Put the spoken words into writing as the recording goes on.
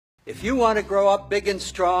If you want to grow up big and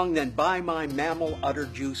strong, then buy my Mammal Udder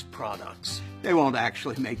Juice products. They won't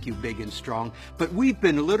actually make you big and strong, but we've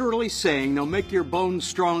been literally saying they'll make your bones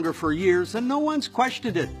stronger for years, and no one's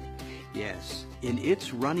questioned it. Yes, in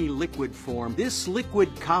its runny liquid form, this liquid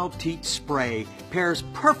cow teat spray pairs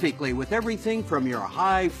perfectly with everything from your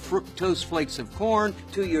high fructose flakes of corn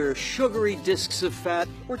to your sugary discs of fat,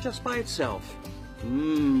 or just by itself.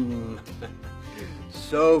 Mmm.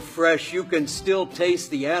 So fresh you can still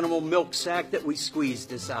taste the animal milk sack that we squeezed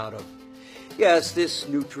this out of. Yes, this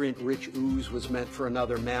nutrient-rich ooze was meant for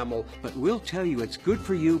another mammal, but we'll tell you it's good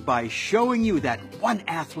for you by showing you that one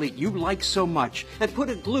athlete you like so much and put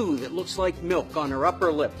a glue that looks like milk on her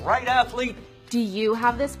upper lip. Right, athlete? Do you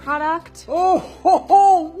have this product? Oh, ho,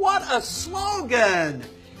 ho, what a slogan!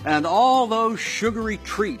 And all those sugary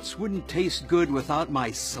treats wouldn't taste good without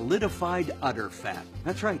my solidified udder fat.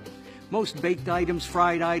 That's right. Most baked items,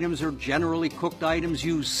 fried items, or generally cooked items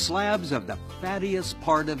use slabs of the fattiest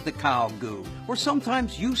part of the cow goo. Or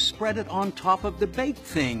sometimes you spread it on top of the baked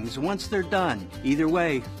things once they're done. Either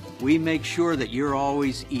way, we make sure that you're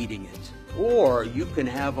always eating it. Or you can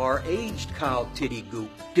have our aged cow titty goop.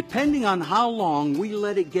 Depending on how long we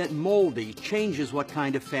let it get moldy changes what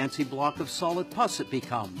kind of fancy block of solid pus it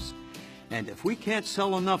becomes. And if we can't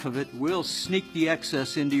sell enough of it, we'll sneak the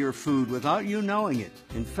excess into your food without you knowing it.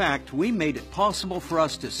 In fact, we made it possible for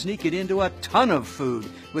us to sneak it into a ton of food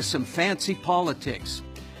with some fancy politics.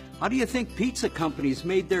 How do you think pizza companies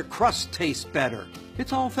made their crust taste better?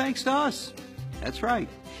 It's all thanks to us. That's right.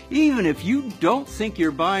 Even if you don't think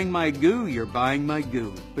you're buying my goo, you're buying my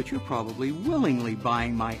goo. But you're probably willingly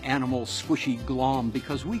buying my animal squishy glom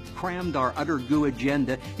because we crammed our udder goo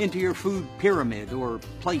agenda into your food pyramid or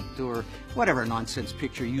plate or whatever nonsense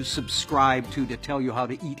picture you subscribe to tell you how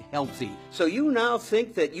to eat healthy. So you now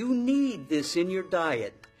think that you need this in your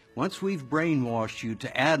diet. Once we've brainwashed you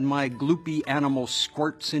to add my gloopy animal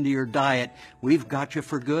squirts into your diet, we've got you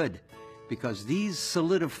for good. Because these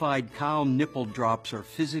solidified cow nipple drops are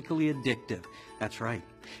physically addictive. That's right.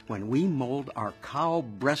 When we mold our cow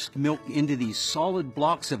breast milk into these solid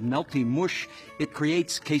blocks of melty mush, it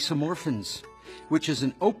creates casomorphins, which is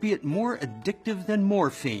an opiate more addictive than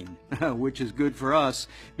morphine, which is good for us,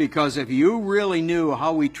 because if you really knew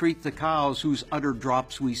how we treat the cows whose udder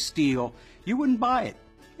drops we steal, you wouldn't buy it.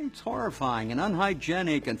 It's horrifying and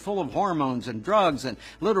unhygienic and full of hormones and drugs and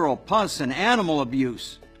literal pus and animal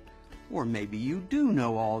abuse. Or maybe you do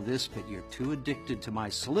know all this, but you're too addicted to my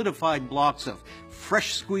solidified blocks of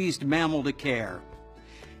fresh-squeezed mammal to care.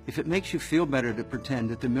 If it makes you feel better to pretend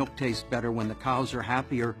that the milk tastes better when the cows are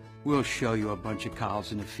happier, we'll show you a bunch of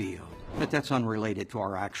cows in the field. But that's unrelated to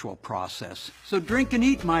our actual process. So drink and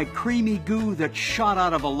eat my creamy goo that shot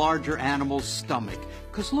out of a larger animal's stomach.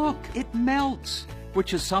 'Cause look, it melts,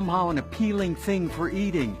 which is somehow an appealing thing for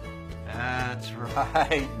eating. That's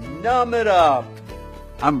right, numb it up.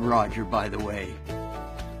 I'm Roger, by the way,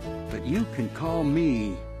 but you can call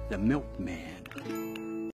me the Milkman.